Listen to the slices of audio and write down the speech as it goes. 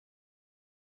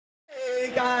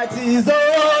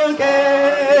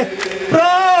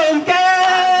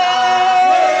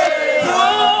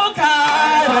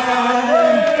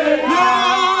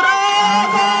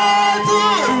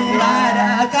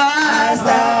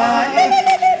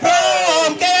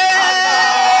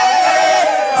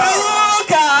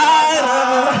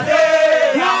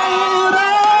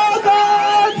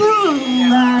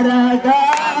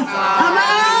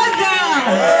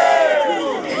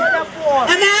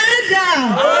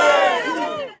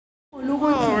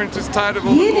Just tired of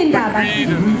all the corporate greed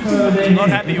and not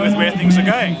happy with where things are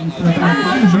going.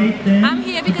 I'm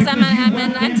here because I'm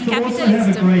an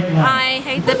anti-capitalist. I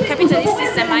hate the capitalist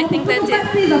system. I think that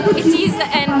it is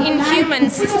an inhuman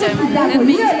system. That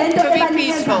means to be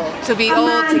peaceful, to be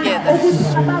all together.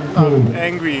 I'm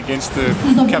angry against the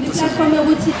capitalist system.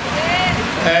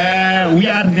 We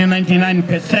are the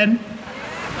 99%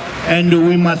 and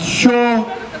we must show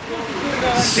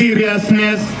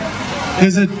seriousness.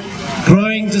 There's a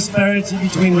growing disparity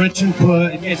between rich and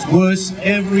poor. It gets worse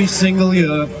every single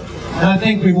year. And I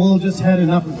think we've all just had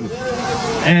enough of it.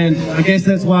 And I guess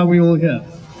that's why we're all here.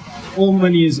 All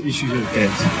money is issued at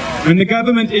debt. When the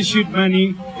government issued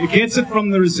money, it gets it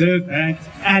from the Reserve Bank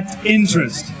at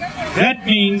interest. That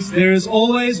means there is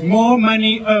always more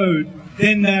money owed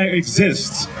than there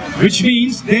exists, which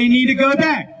means they need to go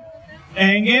back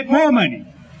and get more money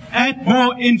at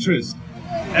more interest.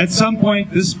 At some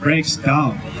point, this breaks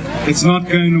down. It's not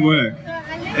going to work.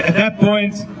 At that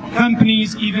point,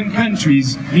 companies, even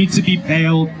countries, need to be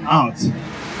bailed out.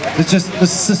 It's just the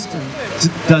system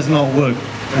does not work.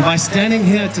 And by standing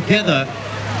here together,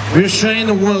 we're showing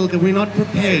the world that we're not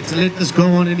prepared to let this go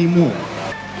on anymore.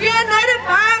 We are not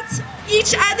about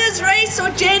each other's race or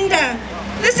gender.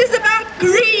 This is about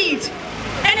greed.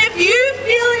 And if you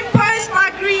feel imposed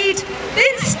by greed,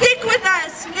 then stick with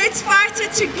us. Let's fight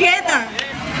it together.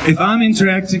 If I'm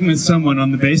interacting with someone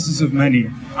on the basis of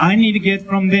money, I need to get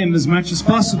from them as much as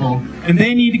possible, and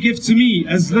they need to give to me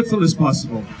as little as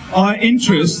possible. Our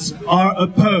interests are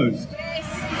opposed.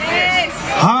 Yes.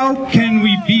 How can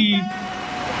we be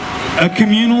a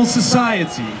communal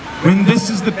society when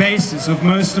this is the basis of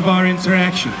most of our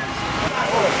interactions?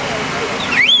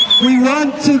 We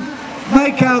want to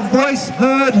make our voice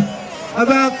heard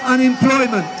about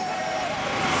unemployment.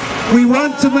 We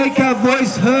want to make our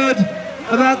voice heard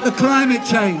about the climate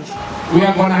change. We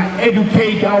are going to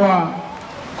educate our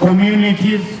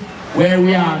communities where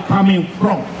we are coming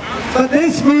from. But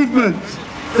this movement,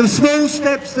 the small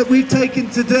steps that we've taken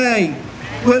today,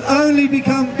 will only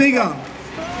become bigger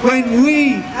when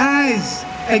we as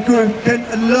a group can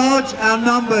enlarge our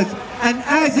numbers and,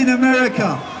 as in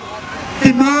America,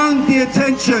 demand the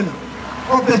attention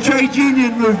of the trade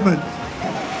union movement.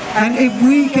 And if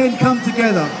we can come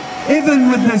together, even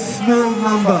with this small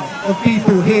number of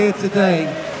people here today,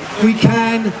 we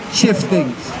can shift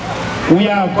things. We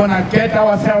are going to get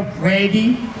ourselves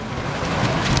ready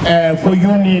for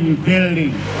union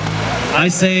building. I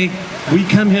say we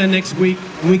come here next week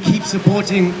and we keep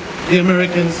supporting the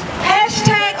Americans.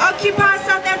 Hashtag Occupy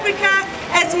South Africa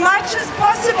as much as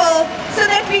possible so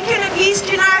that we can at least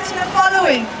unite in the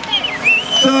following.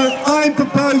 So I'm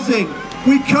proposing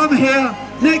we come here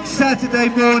next Saturday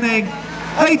morning,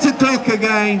 8 o'clock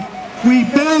again. We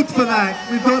build for that.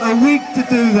 We've got a week to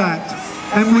do that.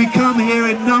 And we come here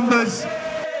in numbers.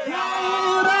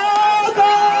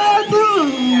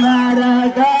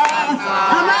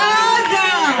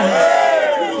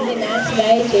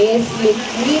 JSE,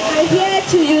 we are here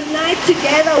to unite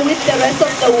together with the rest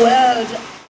of the world.